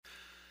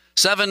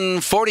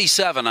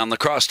7:47 on the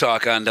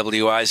crosstalk on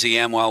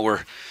WIZM. While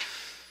we're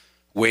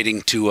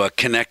waiting to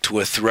connect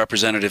with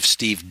Representative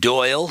Steve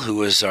Doyle,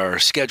 who is our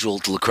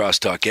scheduled La Crosse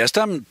Talk guest,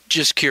 I'm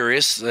just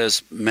curious,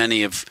 as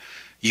many of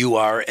you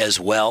are as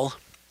well.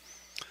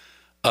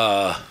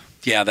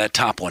 That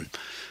top one.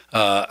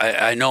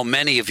 I know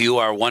many of you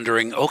are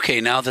wondering, okay,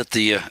 now that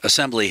the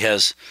Assembly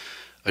has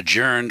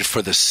adjourned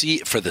for the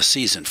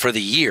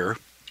year,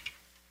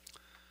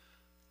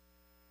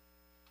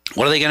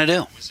 what are they going to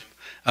do?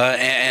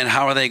 And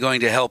how are they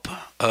going to help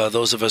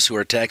those of us who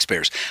are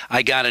taxpayers?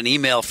 I got an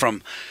email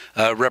from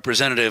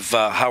Representative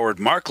Howard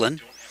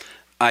Marklin.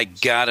 I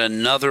got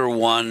another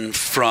one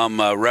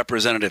from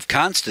Representative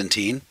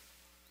Considine,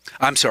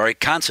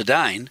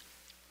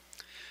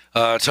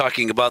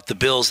 talking about the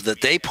bills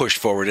that they pushed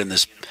forward in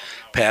this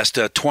past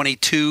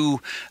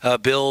 22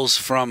 bills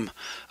from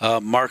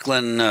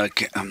Marklin.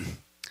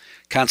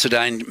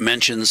 Considine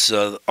mentions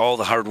all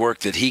the hard work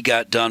that he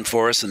got done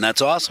for us, and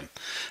that's awesome.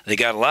 They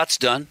got lots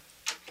done.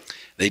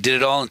 They did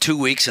it all in 2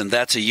 weeks, and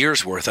that's a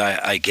year's worth,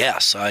 I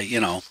guess. I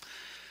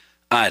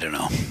don't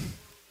know.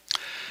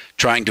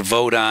 Trying to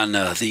vote on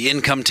the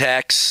income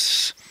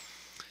tax,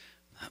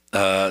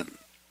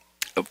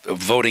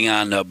 voting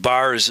on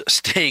bars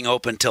staying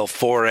open till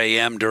 4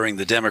 a.m. during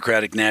the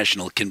Democratic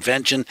National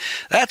Convention.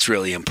 That's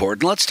really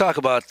important. Let's talk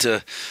about,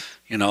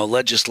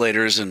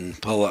 legislators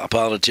and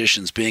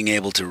politicians being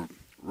able to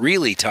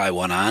really tie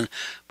one on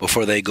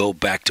before they go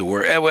back to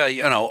work.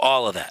 Well,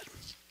 all of that.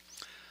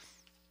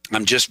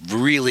 I'm just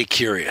really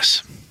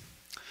curious.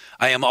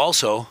 I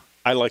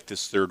like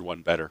this third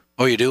one better.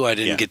 Oh, you do? I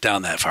didn't get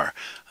down that far.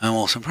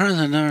 Some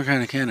President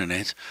Democratic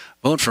candidates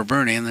vote for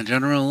Bernie in the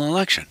general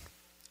election.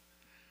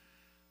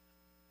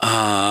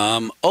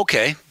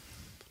 Okay.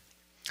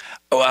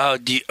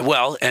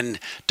 And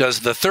does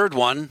the third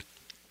one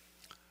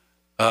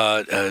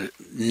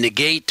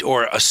negate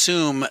or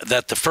assume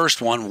that the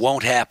first one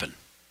won't happen?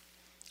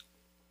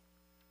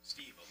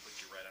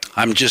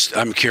 I'm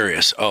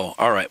curious. Oh,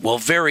 all right. Well,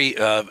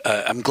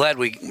 I'm glad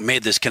we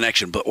made this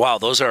connection. But wow,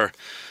 those are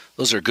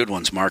good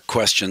ones, Mark.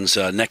 Questions.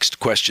 Next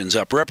questions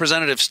up.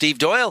 Representative Steve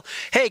Doyle.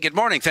 Hey, good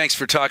morning. Thanks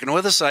for talking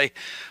with us. I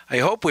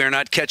hope we are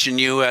not catching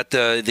you at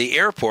the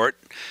airport,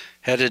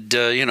 headed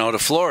to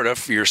Florida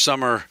for your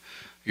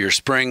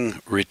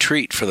spring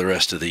retreat for the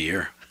rest of the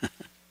year.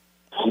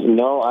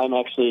 No, I'm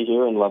actually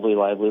here in lovely,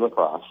 lively La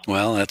Crosse.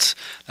 Well, that's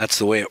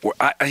the way it works.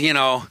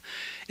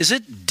 Is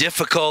it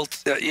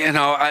difficult?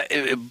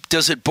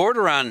 Does it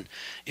border on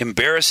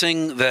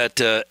embarrassing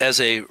that as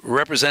a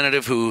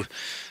representative who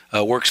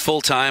works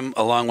full-time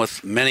along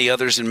with many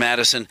others in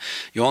Madison,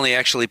 you only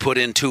actually put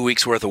in 2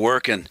 weeks' worth of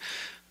work and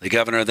the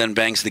governor then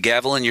bangs the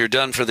gavel and you're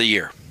done for the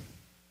year?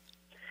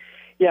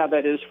 Yeah,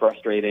 that is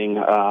frustrating.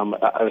 I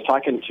was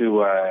talking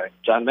to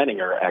John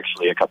Menninger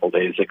actually a couple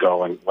days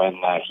ago, and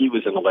when he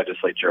was in the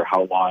legislature,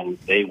 how long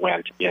they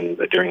went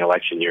during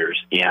election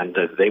years, and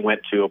they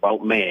went to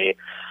about May.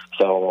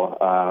 So,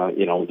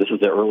 this is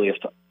the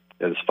earliest,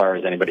 as far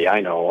as anybody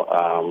I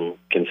know,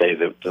 can say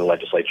that the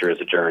legislature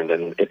is adjourned,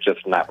 and it's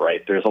just not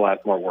right. There's a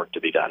lot more work to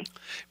be done.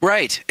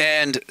 Right.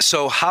 And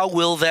so how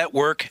will that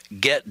work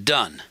get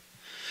done?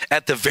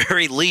 At the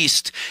very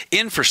least,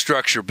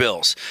 infrastructure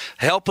bills.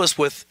 Help us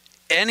with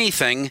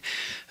anything.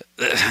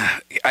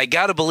 I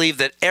got to believe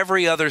that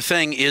every other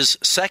thing is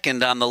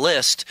second on the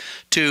list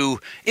to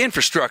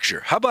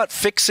infrastructure. How about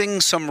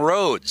fixing some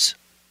roads?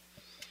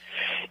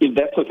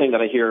 That's the thing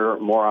that I hear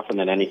more often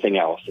than anything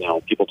else.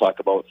 People talk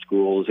about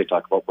schools, they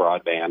talk about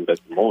broadband, but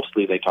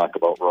mostly they talk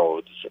about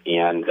roads.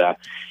 And,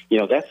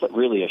 that's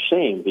really a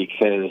shame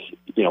because,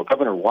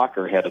 Governor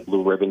Walker had a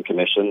Blue Ribbon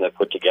Commission that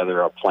put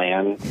together a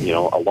plan,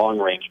 a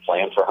long-range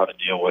plan for how to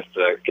deal with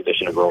the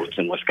condition of roads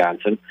in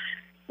Wisconsin.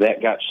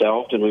 That got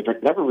shelved, and we've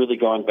never really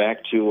gone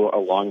back to a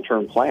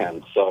long-term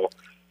plan. So,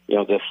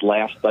 this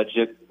last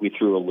budget, we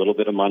threw a little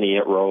bit of money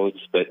at roads,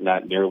 but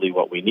not nearly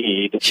what we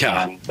need.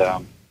 Yeah.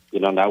 And,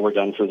 now we're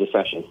done for the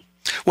session.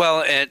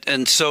 Well,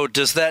 and so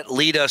does that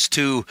lead us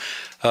to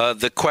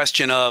the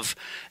question of,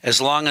 as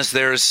long as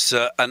there's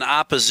an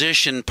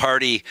opposition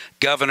party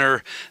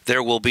governor,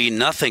 there will be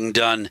nothing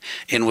done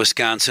in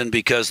Wisconsin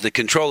because the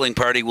controlling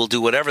party will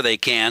do whatever they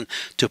can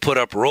to put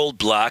up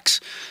roadblocks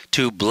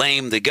to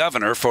blame the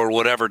governor for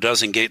whatever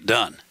doesn't get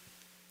done?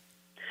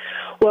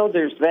 Well,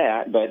 there's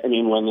that, but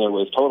when there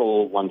was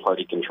total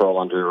one-party control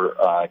under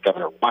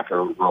Governor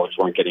Walker, roads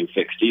weren't getting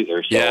fixed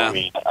either. So, yeah.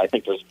 I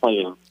think there's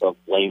plenty of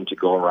blame to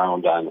go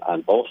around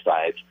on both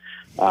sides.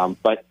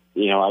 But,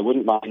 I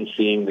wouldn't mind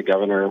seeing the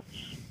governor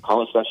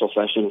call a special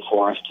session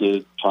for us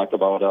to talk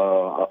about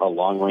a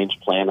long-range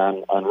plan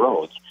on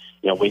roads.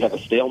 We have a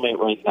stalemate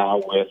right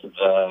now with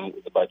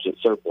the budget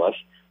surplus.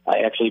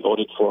 I actually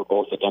voted for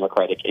both the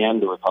Democratic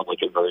and the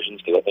Republican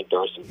versions because I think there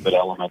are some good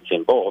elements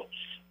in both.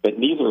 But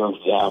neither of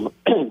them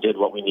did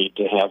what we need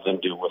to have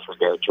them do with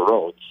regard to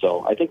roads.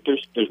 So I think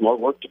there's more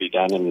work to be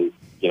done, and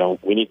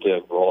we need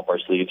to roll up our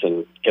sleeves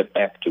and get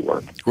back to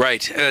work.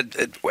 Right,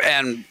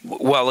 and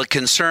a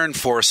concern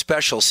for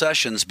special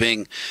sessions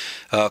being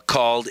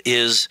called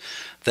is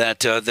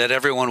that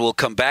everyone will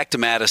come back to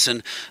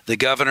Madison. The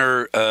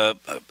governor,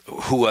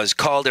 who has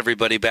called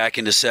everybody back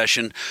into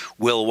session,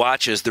 will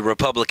watch as the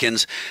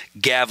Republicans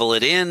gavel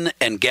it in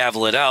and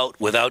gavel it out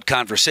without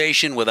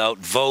conversation, without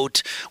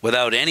vote,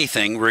 without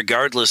anything,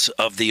 regardless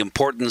of the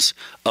importance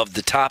of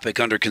the topic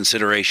under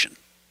consideration.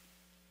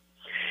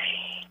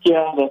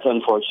 Yeah, that's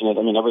unfortunate.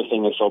 I mean,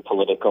 everything is so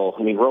political.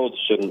 I mean, roads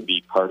shouldn't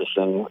be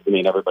partisan. I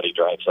mean, everybody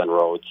drives on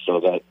roads, so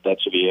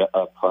that should be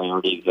a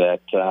priority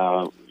that,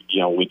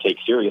 we take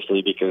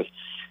seriously, because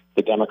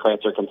the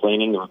Democrats are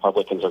complaining, the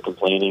Republicans are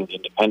complaining, the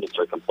independents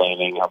are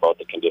complaining about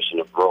the condition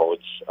of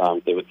roads.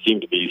 It would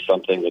seem to be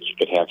something that you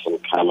could have some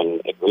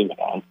common agreement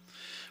on.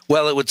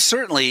 Well, it would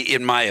certainly,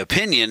 in my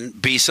opinion,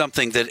 be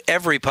something that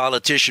every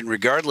politician,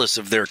 regardless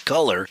of their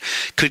color,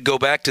 could go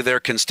back to their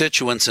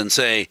constituents and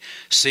say,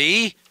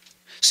 see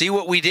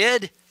what we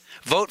did?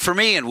 Vote for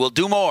me and we'll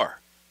do more.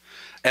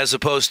 As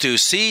opposed to,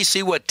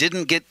 see what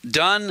didn't get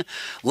done?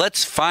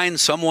 Let's find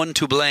someone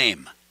to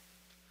blame.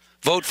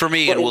 Vote for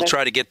me and we'll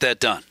try to get that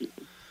done.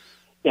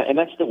 Yeah, and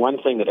that's the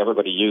one thing that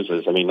everybody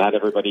uses. I mean, not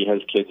everybody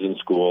has kids in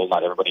school.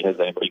 Not everybody has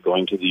anybody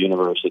going to the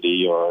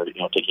university or,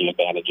 taking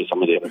advantage of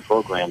some of the other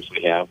programs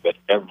we have, but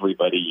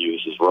everybody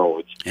uses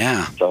roads.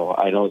 Yeah. So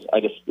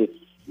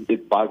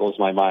it boggles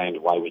my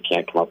mind why we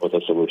can't come up with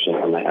a solution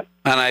on that.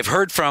 And I've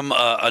heard from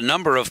a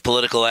number of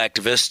political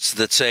activists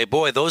that say,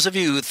 boy, those of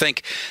you who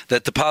think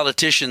that the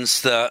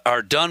politicians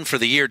are done for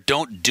the year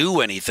don't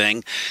do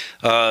anything.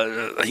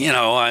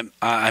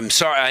 I'm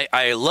sorry.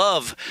 I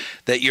love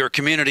that your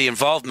community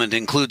involvement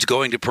includes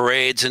going to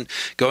parades and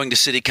going to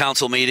city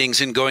council meetings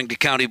and going to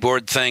county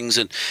board things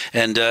and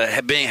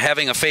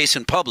having a face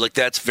in public.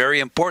 That's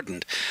very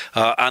important.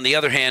 On the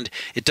other hand,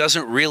 it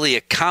doesn't really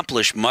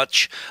accomplish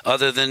much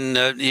other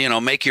than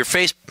make your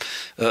face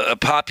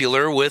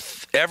popular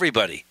with everybody.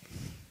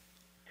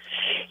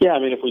 Yeah, I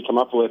mean, if we come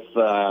up with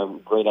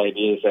great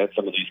ideas at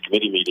some of these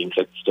committee meetings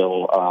that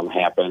still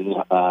happen,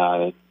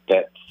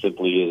 that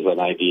simply is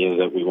an idea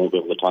that we won't be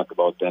able to talk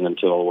about then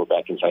until we're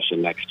back in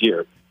session next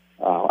year.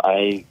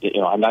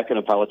 I'm not going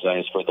to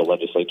apologize for the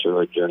legislature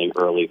adjourning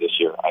early this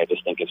year. I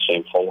just think it's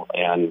shameful,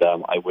 and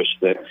I wish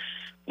that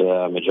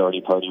the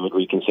majority party would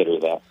reconsider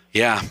that.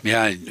 Yeah,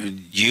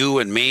 you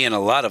and me and a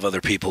lot of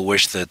other people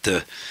wish that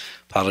the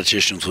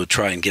politicians would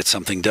try and get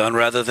something done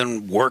rather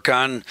than work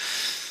on,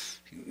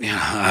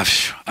 I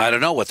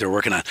don't know what they're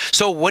working on.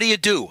 So what do you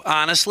do,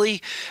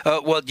 honestly?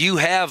 You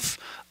have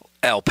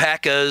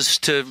alpacas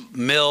to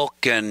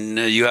milk, and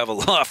you have a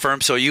law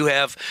firm, so you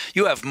have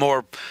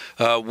more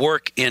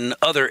work in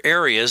other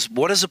areas.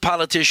 What does a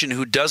politician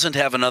who doesn't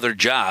have another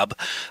job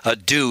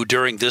do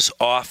during this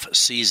off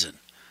season?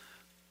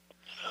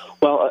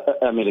 Well,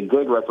 I mean, a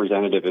good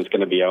representative is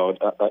going to be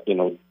out,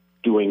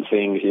 doing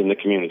things in the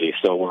community.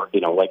 So we're,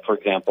 like, for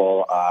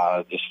example,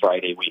 this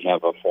Friday we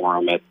have a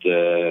forum at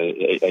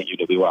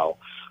UWL.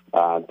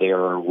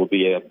 There will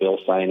be a bill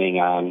signing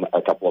on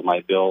a couple of my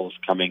bills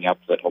coming up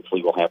that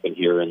hopefully will happen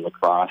here in La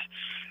Crosse.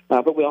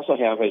 But we also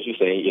have, as you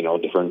say,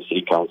 different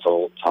city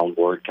council, town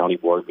board, county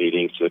board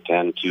meetings to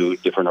attend to.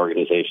 Different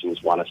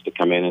organizations want us to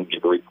come in and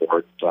give a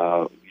report.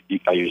 I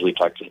usually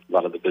talk to a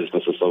lot of the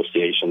business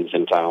associations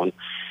in town.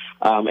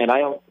 And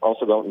I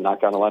also go out and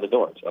knock on a lot of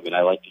doors. I mean,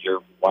 I like to hear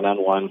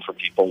one-on-one from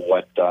people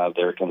what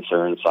their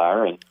concerns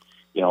are. And,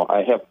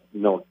 I have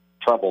no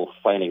trouble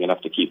finding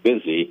enough to keep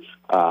busy.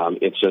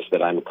 It's just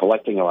that I'm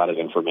collecting a lot of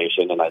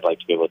information, and I'd like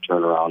to be able to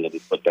turn around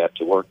and put that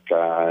to work,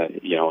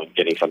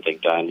 getting something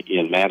done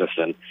in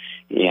Madison.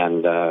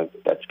 And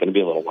that's going to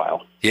be a little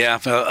while. Yeah,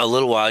 a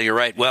little while. You're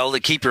right. Well, to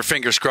keep your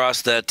fingers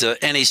crossed that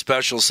any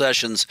special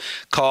sessions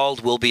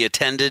called will be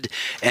attended,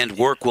 and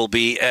work will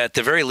be, at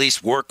the very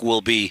least, work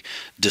will be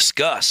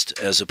discussed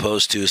as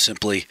opposed to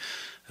simply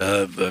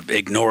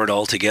ignore it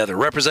altogether.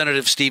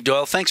 Representative Steve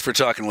Doyle, thanks for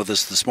talking with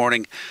us this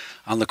morning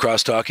on the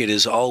Crosstalk. It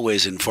is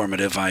always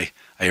informative. I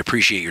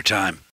appreciate your time.